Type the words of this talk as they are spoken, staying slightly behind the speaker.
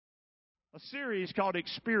A series called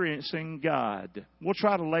Experiencing God. We'll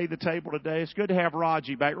try to lay the table today. It's good to have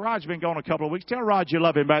Raji back. Raji's been gone a couple of weeks. Tell Raji you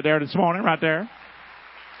love him back there this morning, right there.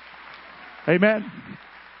 Amen.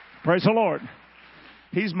 Praise the Lord.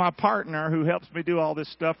 He's my partner who helps me do all this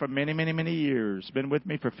stuff for many, many, many years. Been with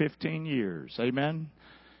me for 15 years. Amen.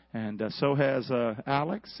 And so has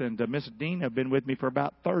Alex and Miss Dean have been with me for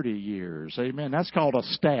about 30 years. Amen. That's called a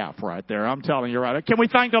staff right there. I'm telling you right there. Can we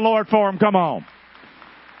thank the Lord for him? Come on.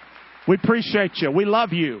 We appreciate you. We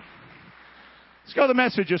love you. Let's go to the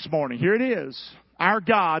message this morning. Here it is. Our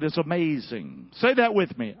God is amazing. Say that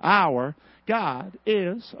with me. Our God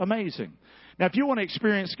is amazing. Now, if you want to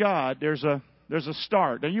experience God, there's a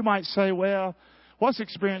start. Now, you might say, well, what's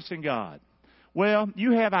experiencing God? Well,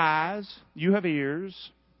 you have eyes. You have ears.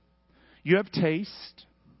 You have taste.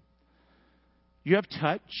 You have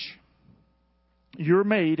touch. You're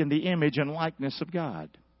made in the image and likeness of God.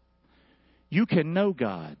 You can know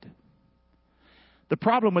God. The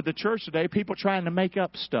problem with the church today, people trying to make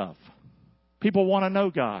up stuff. People want to know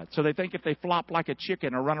God. So they think if they flop like a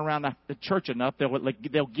chicken or run around the church enough,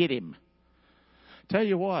 they'll get him. Tell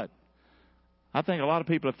you what, I think a lot of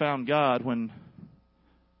people have found God when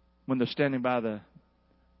they're standing by the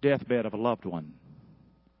deathbed of a loved one.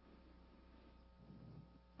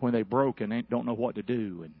 When they broke and don't know what to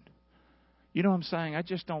do. And you know what I'm saying? I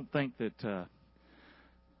just don't think that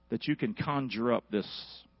you can conjure up this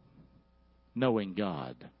knowing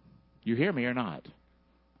God. You hear me or not?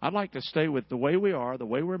 I'd like to stay with the way we are, the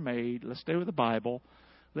way we're made. Let's stay with the Bible.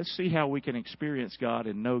 Let's see how we can experience God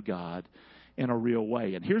and know God in a real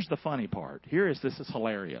way. And here's the funny part. This is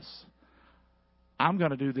hilarious. I'm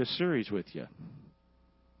going to do this series with you.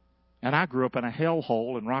 And I grew up in a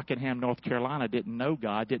hellhole in Rockingham, North Carolina. Didn't know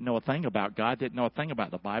God, didn't know a thing about God, didn't know a thing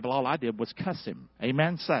about the Bible. All I did was cuss him.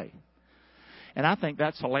 Amen, say. And I think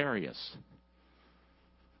that's hilarious.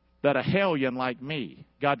 That a hellion like me,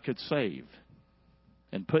 God could save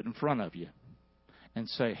and put in front of you and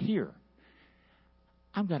say, here,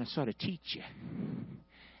 I'm going to sort of teach you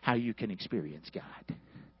how you can experience God.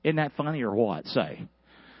 Isn't that funny or what? Say.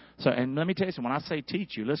 So, and let me tell you something. When I say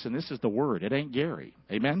teach you, listen, this is the word. It ain't Gary.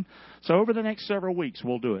 Amen? So over the next several weeks,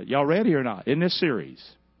 we'll do it. Y'all ready or not? In this series.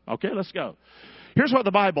 Okay, let's go. Here's what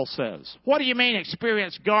the Bible says. What do you mean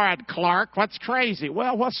experience God, Clark? What's crazy?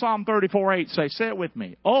 Well, what's Psalm 34:8 say? Say it with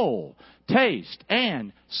me. Oh, taste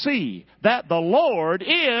and see that the Lord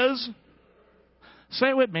is, say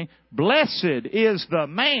it with me, blessed is the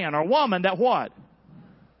man or woman that what?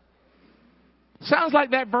 Sounds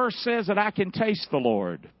like that verse says that I can taste the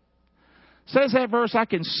Lord. Says that verse I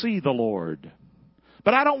can see the Lord.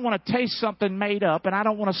 But I don't want to taste something made up and I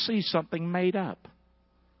don't want to see something made up.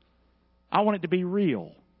 I want it to be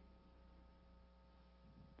real.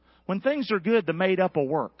 When things are good, the made up will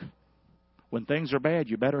work. When things are bad,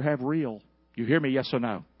 you better have real. You hear me, yes or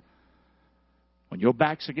no? When your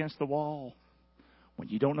back's against the wall, when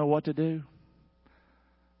you don't know what to do,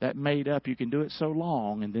 that made up, you can do it so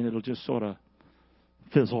long and then it'll just sort of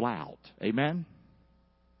fizzle out. Amen?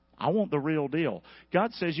 I want the real deal.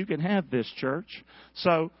 God says you can have this, church.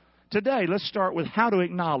 So today, let's start with how to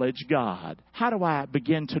acknowledge God. How do I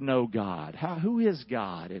begin to know God? Who is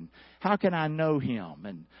God? And how can I know Him?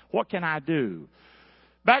 And what can I do?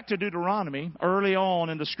 Back to Deuteronomy, early on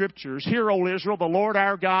in the Scriptures. Hear, O Israel, the Lord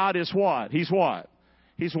our God is what? He's what?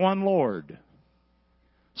 He's one Lord.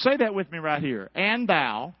 Say that with me right here. And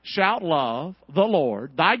thou shalt love the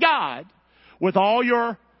Lord thy God with all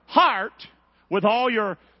your heart, with all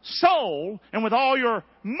your soul, and with all your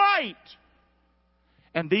might.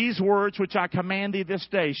 And these words which I command thee this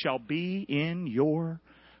day shall be in your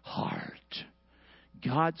heart.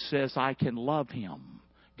 God says I can love Him.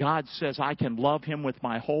 God says I can love Him with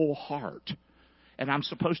my whole heart. And I'm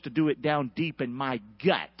supposed to do it down deep in my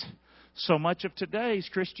gut. So much of today's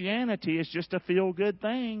Christianity is just a feel-good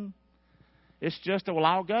thing. It's just, well,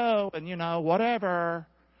 I'll go and, whatever.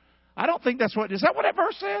 I don't think is that what that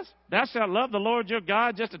verse says? Thou shalt love the Lord your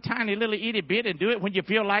God just a tiny little itty bit and do it when you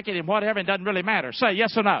feel like it and whatever. It doesn't really matter. Say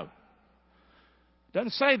yes or no.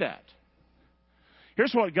 Doesn't say that.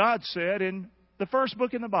 Here's what God said in the first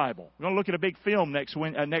book in the Bible. We're going to look at a big film next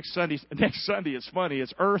Sunday. Next Sunday, it's funny.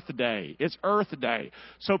 It's Earth Day. It's Earth Day.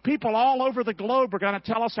 So people all over the globe are going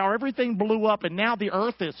to tell us how everything blew up and now the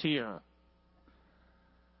earth is here.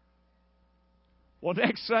 Well,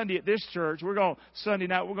 next Sunday at this church, Sunday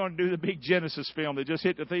night, we're going to do the big Genesis film that just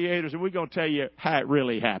hit the theaters, and we're going to tell you how it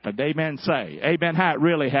really happened. Amen, say. Amen, how it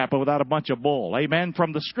really happened without a bunch of bull. Amen,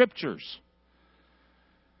 from the Scriptures.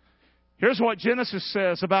 Here's what Genesis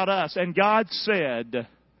says about us. And God said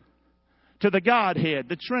to the Godhead,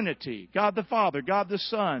 the Trinity, God the Father, God the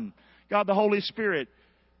Son, God the Holy Spirit,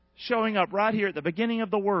 showing up right here at the beginning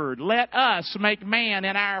of the Word. Let us make man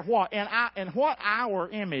in our what? In what? Our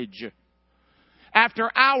image. After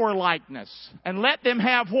our likeness. And let them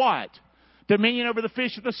have what? Dominion over the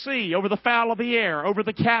fish of the sea, over the fowl of the air, over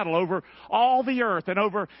the cattle, over all the earth, and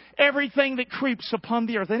over everything that creeps upon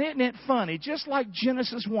the earth. And isn't it funny? Just like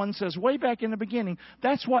Genesis 1 says way back in the beginning,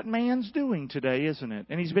 that's what man's doing today, isn't it?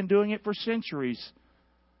 And he's been doing it for centuries.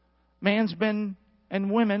 Man's been,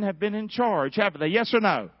 and women have been in charge, haven't they? Yes or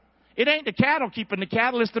no? It ain't the cattle keeping the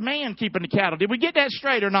cattle, it's the man keeping the cattle. Did we get that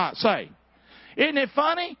straight or not? Say. Isn't it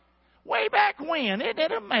funny? Way back when. Isn't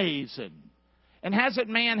it amazing? And hasn't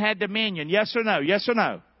man had dominion? Yes or no? Yes or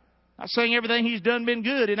no? Not saying everything he's done been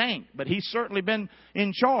good. It ain't. But he's certainly been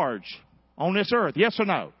in charge on this earth. Yes or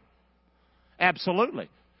no? Absolutely.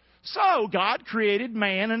 So God created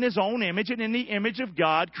man in His own image, and in the image of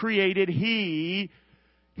God created He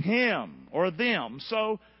him or them.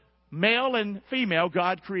 So male and female,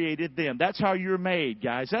 God created them. That's how you're made,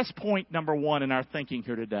 guys. That's point number one in our thinking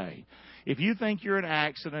here today. If you think you're an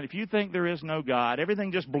accident, if you think there is no God,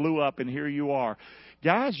 everything just blew up and here you are.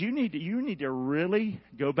 Guys, you need to really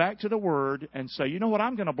go back to the Word and say, you know what,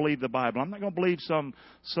 I'm going to believe the Bible. I'm not going to believe some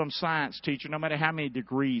science teacher, no matter how many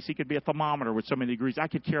degrees. He could be a thermometer with so many degrees. I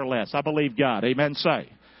could care less. I believe God. Amen. Say.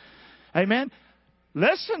 Amen.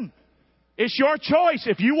 Listen. It's your choice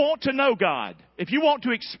if you want to know God, if you want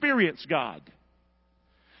to experience God.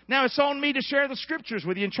 Now, it's on me to share the Scriptures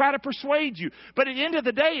with you and try to persuade you. But at the end of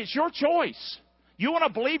the day, it's your choice. You want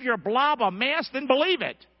to believe you're a blob of mess, then believe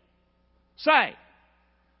it. Say,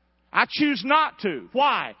 I choose not to.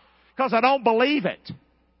 Why? Because I don't believe it.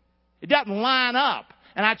 It doesn't line up.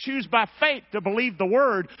 And I choose by faith to believe the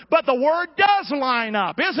Word. But the Word does line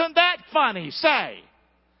up. Isn't that funny? Say.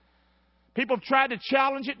 People have tried to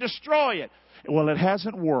challenge it, destroy it. Well, it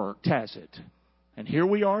hasn't worked, has it? And here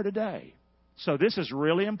we are today. So this is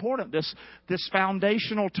really important, this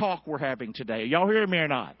foundational talk we're having today. Y'all hear me or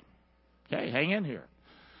not? Okay, hang in here.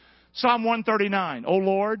 Psalm 139. O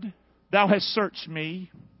Lord, Thou hast searched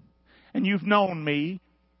me, and You've known me.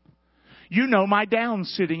 You know my down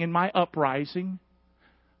sitting and my uprising.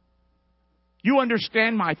 You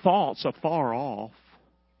understand my thoughts afar off.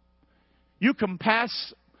 You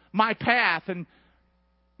compass my path and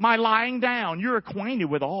my lying down. You're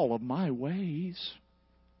acquainted with all of my ways.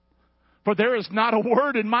 For there is not a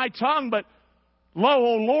word in my tongue, but lo,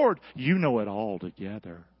 O Lord, You know it all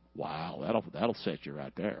together. Wow, that'll set you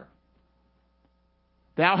right there.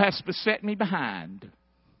 Thou hast beset me behind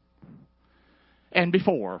and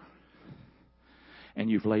before, and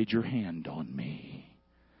You've laid Your hand on me.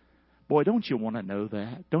 Boy, don't you want to know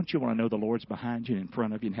that? Don't you want to know the Lord's behind you and in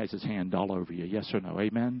front of you and has His hand all over you? Yes or no?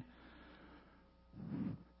 Amen?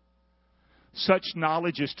 Such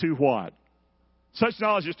knowledge is too what? Such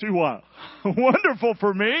knowledge is too what? Wonderful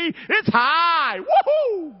for me. It's high.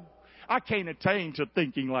 Woohoo! I can't attain to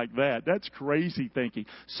thinking like that. That's crazy thinking.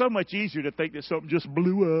 So much easier to think that something just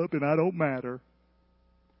blew up and I don't matter.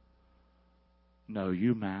 No,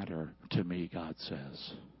 you matter to me, God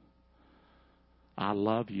says. I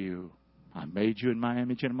love you. I made you in my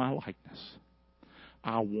image and in my likeness.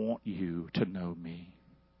 I want you to know me.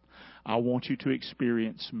 I want you to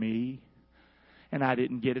experience me. And I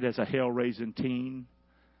didn't get it as a hell-raising teen.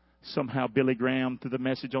 Somehow Billy Graham, through the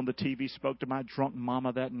message on the TV, spoke to my drunk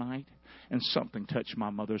mama that night. And something touched my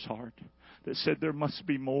mother's heart that said, there must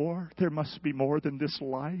be more. There must be more than this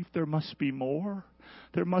life. There must be more.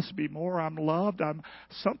 There must be more. I'm loved.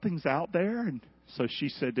 Something's out there. And so she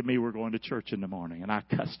said to me, we're going to church in the morning. And I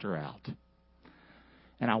cussed her out.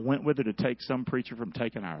 And I went with her to take some preacher from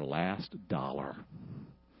taking our last dollar.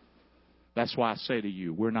 That's why I say to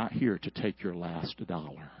you, we're not here to take your last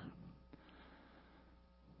dollar.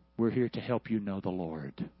 We're here to help you know the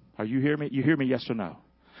Lord. Are you hear me? You hear me, yes or no?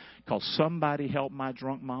 Because somebody helped my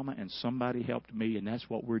drunk mama and somebody helped me, and that's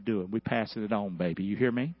what we're doing. We're passing it on, baby. You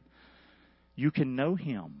hear me? You can know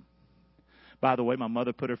Him. By the way, my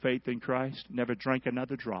mother put her faith in Christ, never drank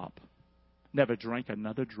another drop. Never drank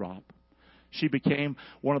another drop. She became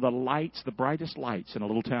one of the lights, the brightest lights in a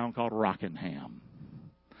little town called Rockingham.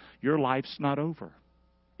 Your life's not over.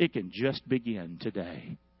 It can just begin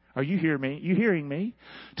today. Are you hearing me? You hearing me?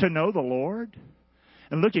 To know the Lord.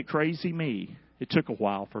 And look at crazy me. It took a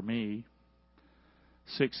while for me.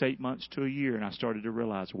 6-8 months to a year. And I started to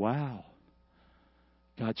realize, wow,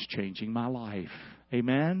 God's changing my life.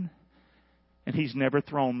 Amen? And He's never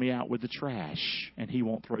thrown me out with the trash. And He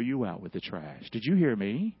won't throw you out with the trash. Did you hear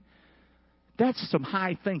me? That's some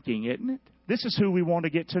high thinking, isn't it? This is who we want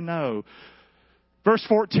to get to know. Verse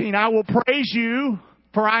 14, I will praise You,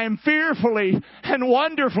 for I am fearfully and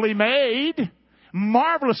wonderfully made.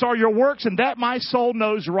 Marvelous are your works, and that my soul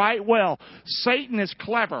knows right well. Satan is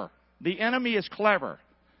clever. The enemy is clever.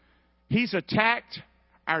 He's attacked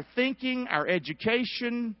our thinking, our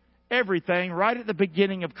education, everything right at the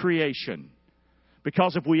beginning of creation.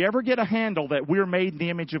 Because if we ever get a handle that we're made in the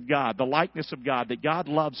image of God, the likeness of God, that God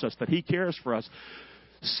loves us, that He cares for us,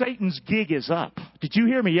 Satan's gig is up. Did you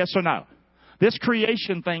hear me? Yes or no? This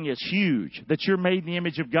creation thing is huge. That you're made in the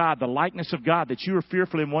image of God, the likeness of God, that you are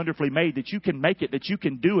fearfully and wonderfully made, that you can make it, that you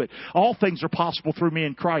can do it. All things are possible through me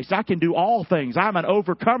in Christ. I can do all things. I'm an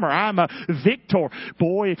overcomer. I'm a victor.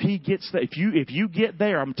 Boy, if he gets there, if you get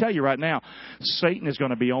there, I'm telling you right now, Satan is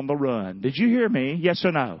going to be on the run. Did you hear me? Yes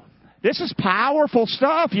or no? This is powerful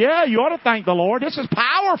stuff. Yeah, you ought to thank the Lord. This is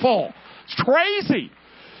powerful. It's crazy.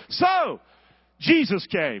 So, Jesus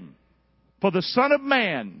came. For the Son of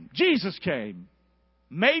Man, Jesus came.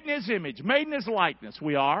 Made in His image, made in His likeness.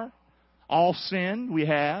 We are. All sinned, we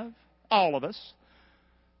have. All of us.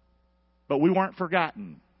 But we weren't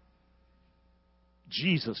forgotten.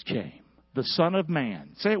 Jesus came. The Son of Man.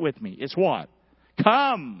 Say it with me. It's what?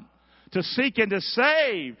 Come to seek and to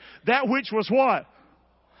save that which was what?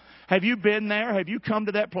 Have you been there? Have you come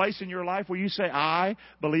to that place in your life where you say, I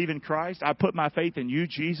believe in Christ. I put my faith in you,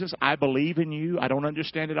 Jesus. I believe in you. I don't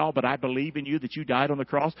understand it all, but I believe in you that you died on the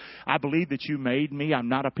cross. I believe that you made me. I'm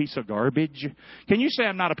not a piece of garbage. Can you say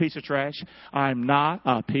I'm not a piece of trash? I'm not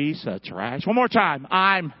a piece of trash. One more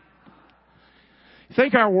time.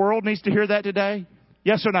 Think our world needs to hear that today?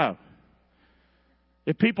 Yes or no?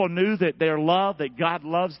 If people knew that they're loved, that God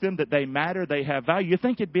loves them, that they matter, they have value, you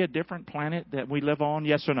think it'd be a different planet that we live on?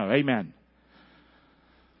 Yes or no? Amen.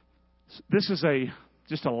 This is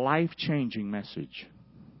just a life-changing message.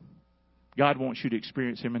 God wants you to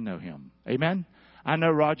experience Him and know Him. Amen? I know,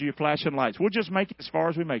 Roger, you're flashing lights. We'll just make it as far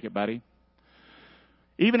as we make it, buddy.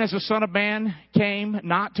 Even as the Son of Man came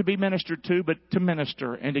not to be ministered to, but to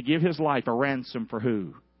minister and to give His life a ransom for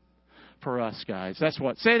who? For us, guys. That's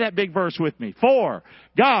what. Say that big verse with me. For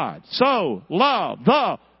God so loved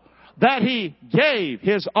that He gave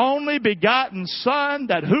His only begotten Son,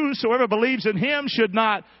 that whosoever believes in Him should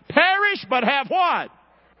not perish, but have what?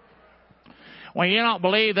 Well, you don't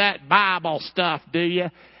believe that Bible stuff, do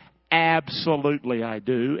you? Absolutely I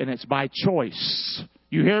do, and it's by choice.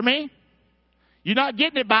 You hear me? You're not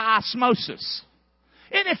getting it by osmosis.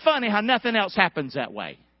 Isn't it funny how nothing else happens that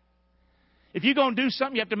way? If you're going to do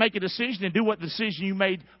something, you have to make a decision and do what the decision you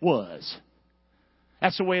made was.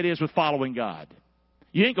 That's the way it is with following God.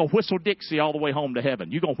 You ain't going to whistle Dixie all the way home to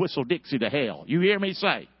heaven. You're going to whistle Dixie to hell. You hear me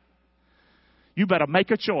say? You better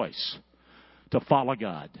make a choice to follow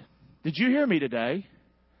God. Did you hear me today?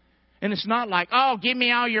 And it's not like, oh, give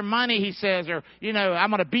me all your money, He says, or, I'm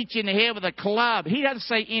going to beat you in the head with a club. He doesn't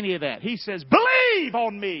say any of that. He says, believe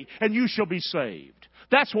on me and you shall be saved.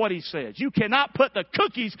 That's what He says. You cannot put the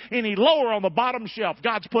cookies any lower on the bottom shelf.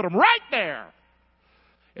 God's put them right there.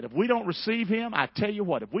 And if we don't receive Him, I tell you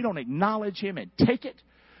what, if we don't acknowledge Him and take it,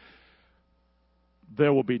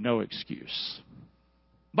 there will be no excuse.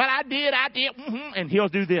 But I did. And He'll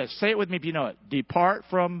do this. Say it with me if you know it. Depart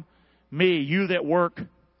from me, you that work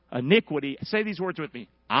iniquity. Say these words with me.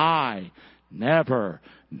 I never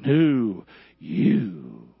knew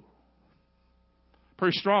you.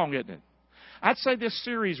 Pretty strong, isn't it? I'd say this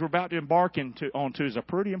series we're about to embark onto is a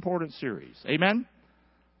pretty important series. Amen?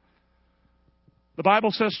 The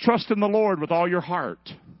Bible says, trust in the Lord with all your heart.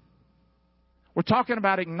 We're talking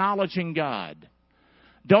about acknowledging God.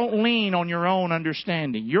 Don't lean on your own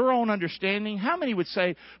understanding. Your own understanding, how many would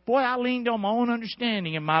say, boy, I leaned on my own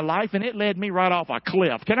understanding in my life and it led me right off a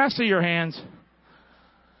cliff? Can I see your hands?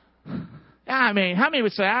 I mean, how many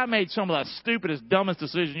would say, I made some of the stupidest, dumbest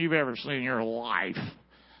decisions you've ever seen in your life?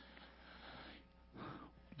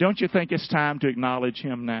 Don't you think it's time to acknowledge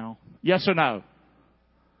Him now? Yes or no?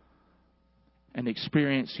 And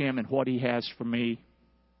experience Him and what He has for me.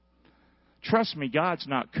 Trust me, God's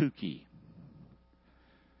not kooky.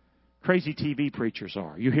 Crazy TV preachers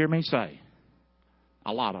are. You hear me say?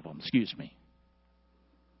 A lot of them, excuse me.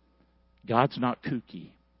 God's not kooky.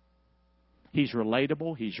 He's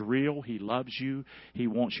relatable. He's real. He loves you. He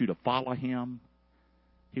wants you to follow Him.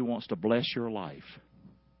 He wants to bless your life.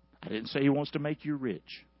 I didn't say He wants to make you rich.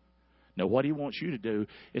 No, what He wants you to do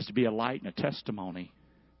is to be a light and a testimony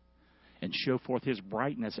and show forth His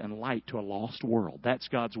brightness and light to a lost world. That's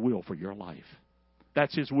God's will for your life.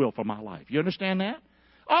 That's His will for my life. You understand that?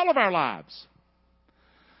 All of our lives.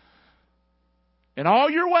 In all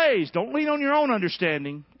your ways, don't lean on your own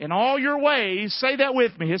understanding. In all your ways, say that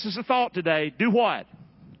with me. This is a thought today. Do what?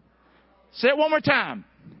 Say it one more time.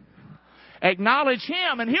 Acknowledge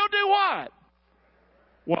Him and He'll do what?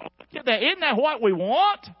 Well, isn't that what we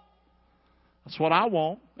want? That's what I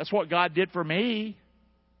want. That's what God did for me.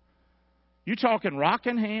 You talking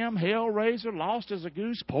Rockingham, Hellraiser, lost as a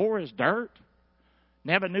goose, poor as dirt.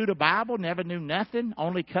 Never knew the Bible, never knew nothing,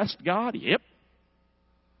 only cussed God? Yep.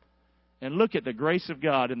 And look at the grace of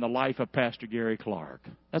God in the life of Pastor Gary Clark.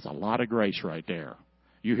 That's a lot of grace right there.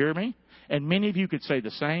 You hear me? And many of you could say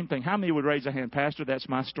the same thing. How many would raise a hand? Pastor, that's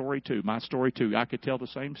my story too. My story too. I could tell the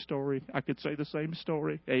same story. I could say the same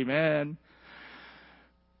story. Amen.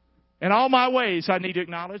 In all my ways, I need to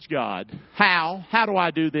acknowledge God. How? How do I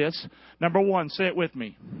do this? Number one, say it with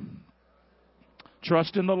me.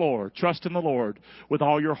 Trust in the Lord. Trust in the Lord with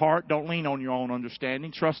all your heart. Don't lean on your own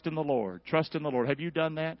understanding. Trust in the Lord. Trust in the Lord. Have you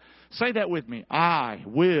done that? Say that with me. I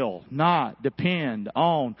will not depend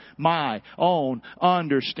on my own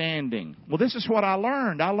understanding. Well, this is what I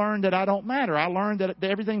learned. I learned that I don't matter. I learned that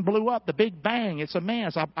everything blew up. The Big Bang. It's a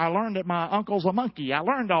mess. I learned that my uncle's a monkey. I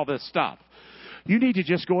learned all this stuff. You need to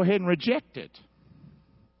just go ahead and reject it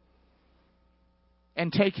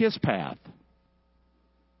and take His path.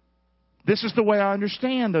 This is the way I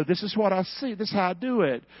understand, though. This is what I see. This is how I do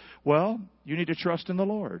it. Well, you need to trust in the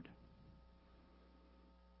Lord.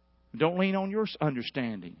 Don't lean on your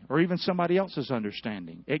understanding or even somebody else's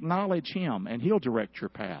understanding. Acknowledge Him, and He'll direct your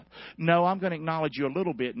path. No, I'm going to acknowledge you a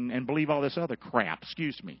little bit and believe all this other crap.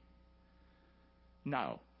 Excuse me.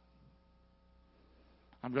 No.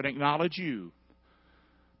 I'm going to acknowledge you.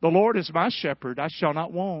 The Lord is my shepherd. I shall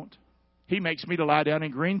not want. He makes me to lie down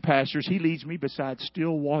in green pastures. He leads me beside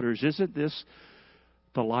still waters. Isn't this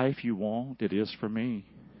the life you want? It is for me.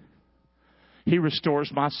 He restores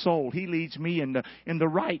my soul. He leads me in the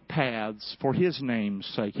right paths for His name's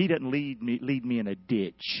sake. He doesn't lead me in a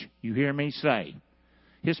ditch. You hear me say?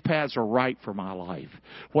 His paths are right for my life.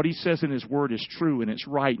 What He says in His Word is true, and it's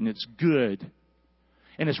right, and it's good.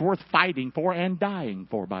 And it's worth fighting for and dying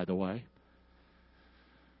for, by the way.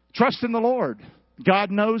 Trust in the Lord.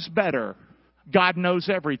 God knows better. God knows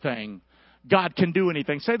everything. God can do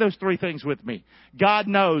anything. Say those three things with me. God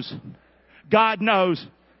knows. God knows.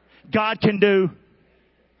 God can do.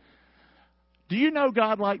 Do you know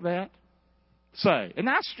God like that? Say. And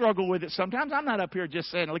I struggle with it sometimes. I'm not up here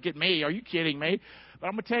just saying, look at me. Are you kidding me? But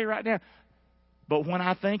I'm going to tell you right now. But when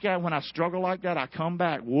I struggle like that, I come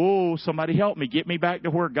back. Whoa, somebody help me. Get me back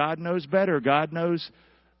to where God knows better. God knows.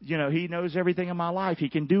 He knows everything in my life. He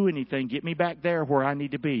can do anything. Get me back there where I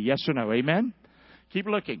need to be. Yes or no? Amen? Keep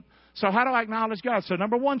looking. So how do I acknowledge God? So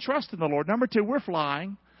number one, trust in the Lord. Number two, we're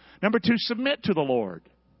flying. Number two, submit to the Lord.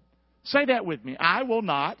 Say that with me. I will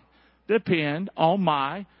not depend on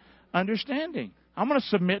my understanding. I'm going to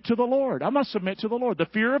submit to the Lord. I'm going to submit to the Lord. The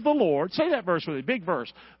fear of the Lord. Say that verse with me. Big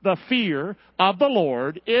verse. The fear of the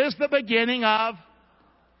Lord is the beginning of...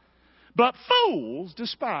 But fools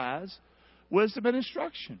despise wisdom and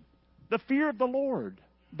instruction. The fear of the Lord.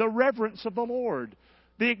 The reverence of the Lord.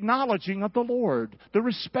 The acknowledging of the Lord. The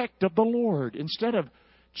respect of the Lord. Instead of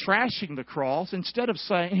trashing the cross, instead of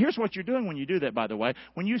saying... Here's what you're doing when you do that, by the way.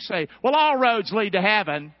 When you say, well, all roads lead to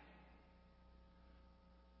heaven.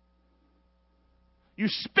 You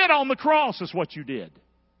spit on the cross is what you did.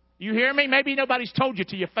 You hear me? Maybe nobody's told you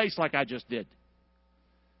to your face like I just did.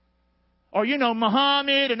 Or,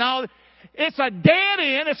 Muhammad and all... It's a dead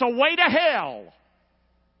end. It's a way to hell.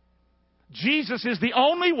 Jesus is the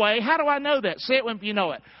only way. How do I know that? Say it when you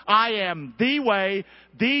know it. I am the way,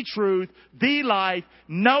 the truth, the life.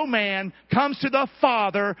 No man comes to the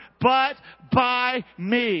Father but by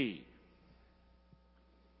me.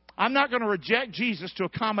 I'm not going to reject Jesus to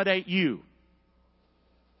accommodate you.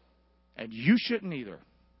 And you shouldn't either.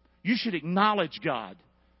 You should acknowledge God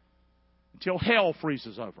until hell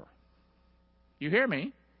freezes over. You hear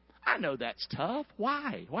me? I know that's tough.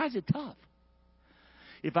 Why? Why is it tough?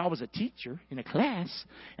 If I was a teacher in a class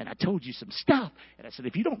and I told you some stuff and I said,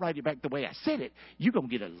 if you don't write it back the way I said it, you're going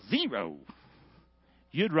to get a 0.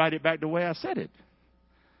 You'd write it back the way I said it.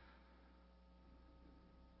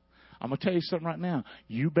 I'm going to tell you something right now.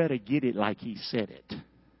 You better get it like He said it.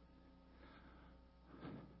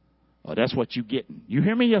 Oh, that's what you're getting. You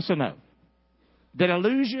hear me? Yes or no? Did I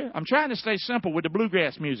lose you? I'm trying to stay simple with the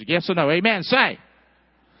bluegrass music. Yes or no? Amen. Say.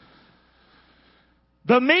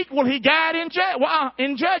 The meek will He guide in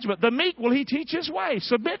judgment. The meek will He teach His way.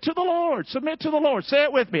 Submit to the Lord. Submit to the Lord. Say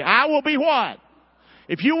it with me. I will be what?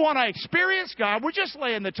 If you want to experience God, we're just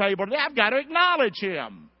laying the table today. I've got to acknowledge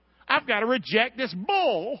Him. I've got to reject this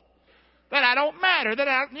bull that I don't matter, that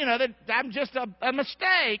I'm just a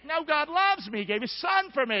mistake. No, God loves me. He gave His Son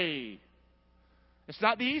for me. It's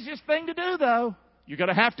not the easiest thing to do, though. You're going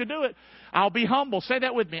to have to do it. I'll be humble. Say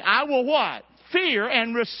that with me. I will what? Fear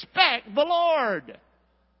and respect the Lord.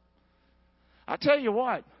 I'll tell you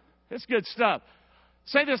what, it's good stuff.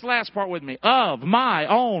 Say this last part with me. Of my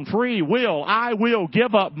own free will, I will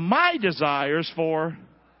give up my desires for...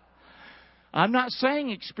 I'm not saying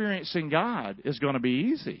experiencing God is going to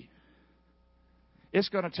be easy. It's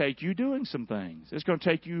going to take you doing some things. It's going to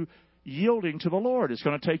take you yielding to the Lord. It's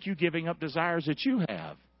going to take you giving up desires that you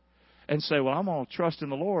have. And say, well, I'm going to trust in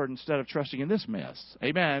the Lord instead of trusting in this mess.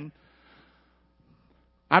 Amen.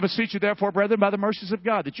 I beseech you, therefore, brethren, by the mercies of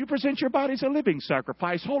God, that you present your bodies a living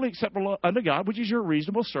sacrifice, wholly acceptable unto God, which is your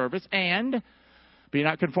reasonable service. And be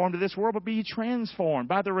not conformed to this world, but be ye transformed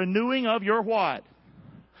by the renewing of your what?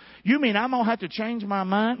 You mean I'm going to have to change my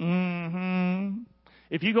mind? Mm-hmm.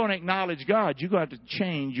 If you're going to acknowledge God, you're going to have to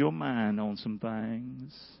change your mind on some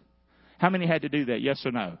things. How many had to do that? Yes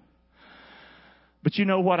or no? But you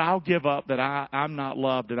know what? I'll give up that I'm not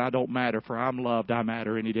loved and I don't matter, for I'm loved, I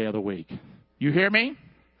matter any day of the week. You hear me?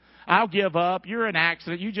 I'll give up. You're an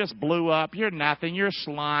accident. You just blew up. You're nothing. You're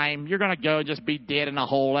slime. You're going to go and just be dead in a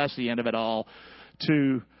hole. That's the end of it all.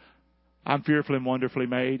 To, I'm fearfully and wonderfully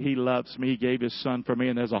made. He loves me. He gave His Son for me,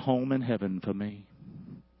 and there's a home in heaven for me.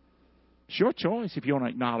 It's your choice if you want to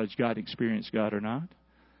acknowledge God, experience God or not.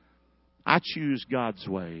 I choose God's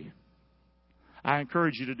way. I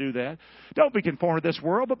encourage you to do that. Don't be conformed to this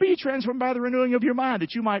world, but be transformed by the renewing of your mind,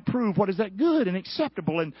 that you might prove what is that good and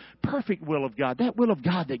acceptable and perfect will of God. That will of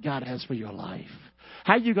God that God has for your life.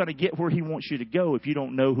 How are you going to get where He wants you to go if you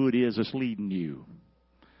don't know who it is that's leading you?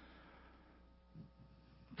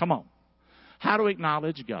 Come on. How to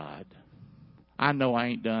acknowledge God. I know I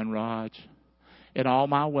ain't done, Raj. In all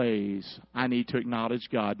my ways, I need to acknowledge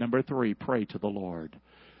God. Number 3, pray to the Lord.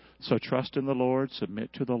 So trust in the Lord,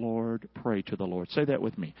 submit to the Lord, pray to the Lord. Say that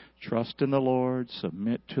with me. Trust in the Lord,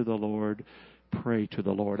 submit to the Lord, pray to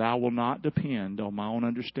the Lord. I will not depend on my own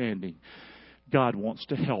understanding. God wants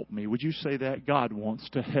to help me. Would you say that? God wants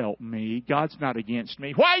to help me. God's not against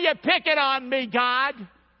me. Why are you picking on me, God?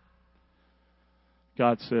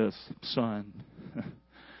 God says, son,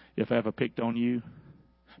 if I ever picked on you,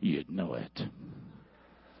 you'd know it.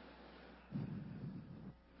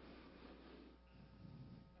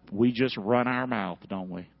 We just run our mouth, don't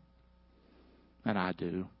we? And I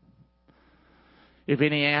do. If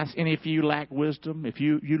any of you lack wisdom, if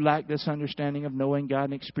you lack this understanding of knowing God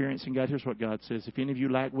and experiencing God, here's what God says. If any of you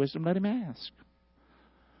lack wisdom, let him ask.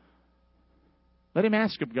 Let him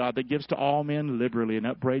ask of God that gives to all men liberally and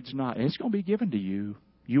upbraids not. And it's going to be given to you.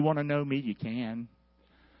 You want to know me, you can.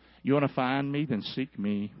 You want to find me, then seek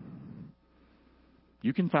me.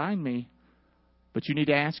 You can find me. But you need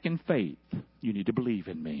to ask in faith. You need to believe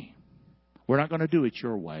in me. We're not going to do it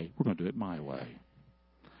your way. We're going to do it my way.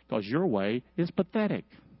 Because your way is pathetic.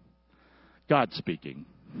 God speaking.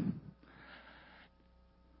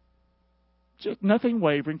 Just nothing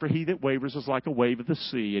wavering, for he that wavers is like a wave of the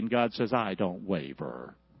sea. And God says, I don't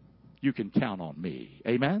waver. You can count on me.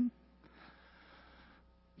 Amen?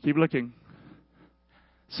 Keep looking.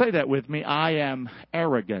 Say that with me. I am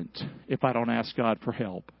arrogant if I don't ask God for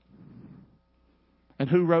help. And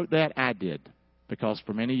who wrote that? I did. Because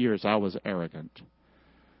for many years I was arrogant.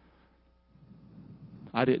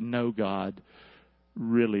 I didn't know God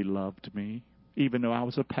really loved me. Even though I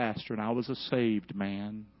was a pastor and I was a saved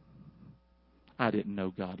man. I didn't know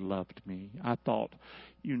God loved me. I thought,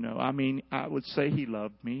 I would say He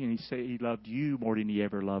loved me. And He said He loved you more than He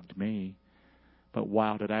ever loved me. But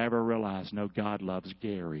wow, did I ever realize, no, God loves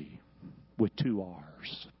Gary with 2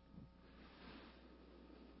 R's.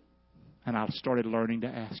 And I started learning to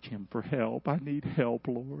ask Him for help. I need help,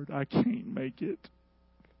 Lord. I can't make it.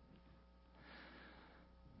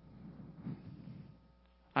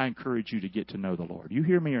 I encourage you to get to know the Lord. You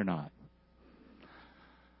hear me or not?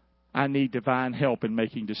 I need divine help in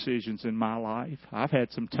making decisions in my life. I've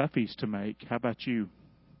had some toughies to make. How about you?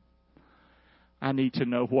 I need to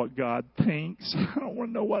know what God thinks. I don't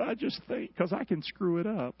want to know what I just think because I can screw it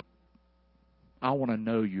up. I want to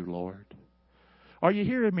know you, Lord. Are you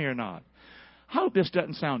hearing me or not? I hope this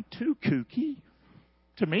doesn't sound too kooky.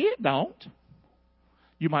 To me, it don't.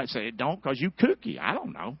 You might say it don't because you kooky. I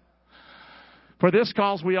don't know. For this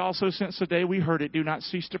cause we also, since the day we heard it, do not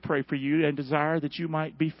cease to pray for you and desire that you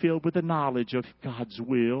might be filled with the knowledge of God's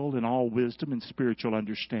will and all wisdom and spiritual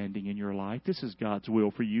understanding in your life. This is God's will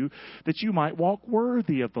for you, that you might walk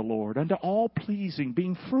worthy of the Lord, unto all pleasing,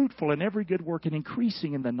 being fruitful in every good work and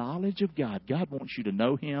increasing in the knowledge of God. God wants you to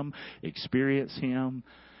know Him, experience Him,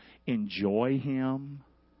 enjoy Him.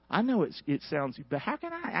 I know it sounds, but how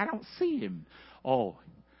can I don't see Him. Oh,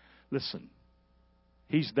 listen.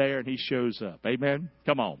 He's there and He shows up. Amen?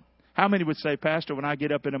 Come on. How many would say, Pastor, when I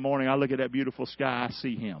get up in the morning, I look at that beautiful sky, I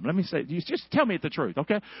see Him? Let me say, just tell me the truth,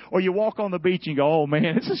 okay? Or you walk on the beach and you go, oh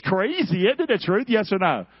man, this is crazy. Isn't it the truth? Yes or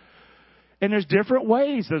no? And there's different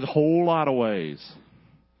ways. There's a whole lot of ways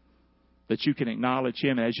that you can acknowledge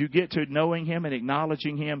Him. As you get to knowing Him and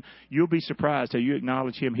acknowledging Him, you'll be surprised how you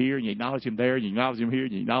acknowledge Him here and you acknowledge Him there and you acknowledge Him here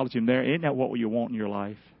and you acknowledge Him there. Isn't that what you want in your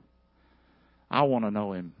life? I want to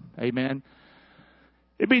know Him. Amen.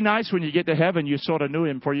 It'd be nice when you get to heaven, you sort of knew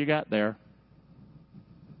Him before you got there.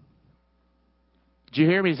 Did you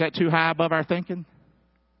hear me? Is that too high above our thinking?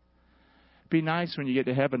 It'd be nice when you get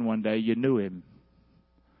to heaven one day, you knew Him.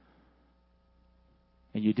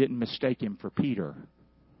 And you didn't mistake Him for Peter.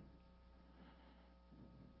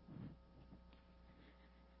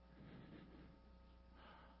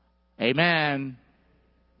 Amen.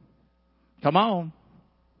 Come on.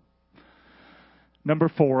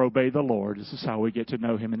 Number 4, obey the Lord. This is how we get to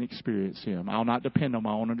know Him and experience Him. I'll not depend on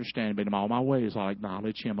my own understanding, but in all my ways I'll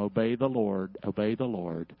acknowledge Him. Obey the Lord. Obey the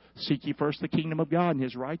Lord. Seek ye first the kingdom of God and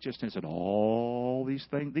His righteousness, and all these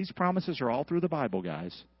things. These promises are all through the Bible,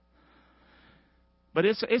 guys. But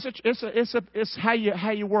it's how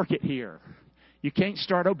you work it here. You can't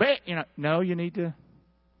start obeying. No, you need to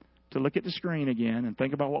look at the screen again and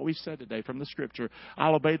think about what we said today from the Scripture.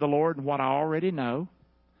 I'll obey the Lord in what I already know.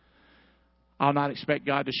 I'll not expect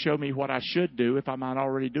God to show me what I should do if I'm not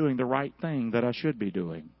already doing the right thing that I should be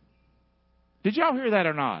doing. Did y'all hear that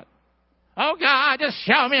or not? Oh, God, just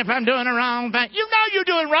show me if I'm doing the wrong thing. You know you're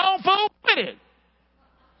doing wrong, fool. Quit it.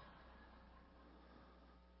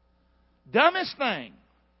 Dumbest thing.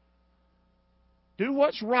 Do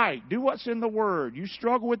what's right. Do what's in the Word. You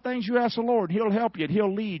struggle with things, you ask the Lord. He'll help you and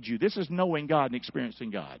He'll lead you. This is knowing God and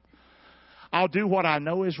experiencing God. I'll do what I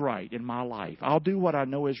know is right in my life. I'll do what I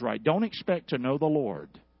know is right. Don't expect to know the Lord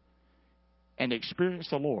and experience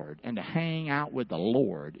the Lord and to hang out with the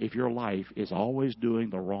Lord if your life is always doing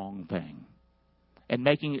the wrong thing and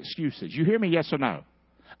making excuses. You hear me, yes or no?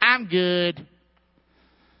 I'm good.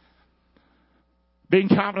 Being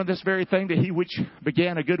confident of this very thing, that He which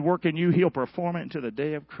began a good work in you, He'll perform it until the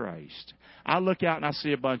day of Christ. I look out and I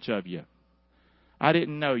see a bunch of you. I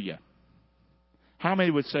didn't know you. How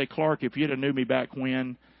many would say, Clark, if you'd have knew me back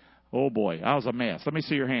when, oh boy, I was a mess. Let me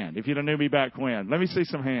see your hand. If you'd have knew me back when. Let me see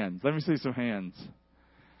some hands. Let me see some hands.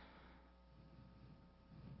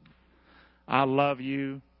 I love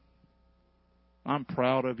you. I'm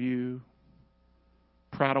proud of you.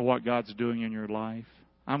 Proud of what God's doing in your life.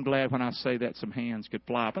 I'm glad when I say that some hands could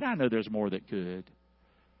fly, but I know there's more that could.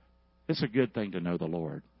 It's a good thing to know the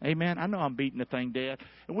Lord. Amen. I know I'm beating the thing dead,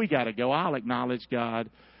 and we got to go. I'll acknowledge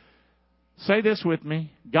God. Say this with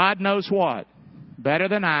me. God knows what? Better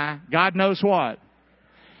than I. God knows what?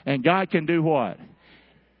 And God can do what?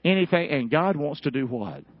 Anything. And God wants to do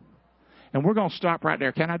what? And we're going to stop right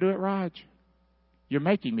there. Can I do it, Raj? You're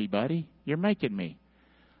making me, buddy. You're making me.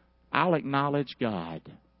 I'll acknowledge God.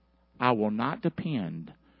 I will not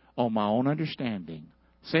depend on my own understanding.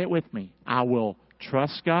 Say it with me. I will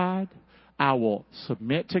trust God. I will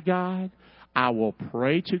submit to God. I will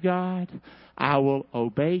pray to God. I will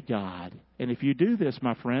obey God. And if you do this,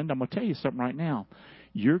 my friend, I'm going to tell you something right now.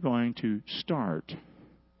 You're going to start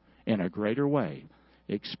in a greater way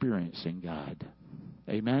experiencing God.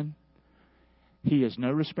 Amen? He is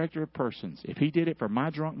no respecter of persons. If He did it for my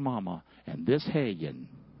drunk mama and this Hagen,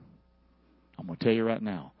 I'm going to tell you right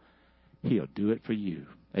now, He'll do it for you.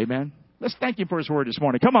 Amen? Let's thank Him for His word this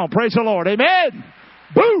morning. Come on, praise the Lord. Amen.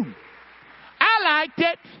 Boom. I liked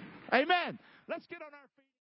it. Amen. Let's get on our feet.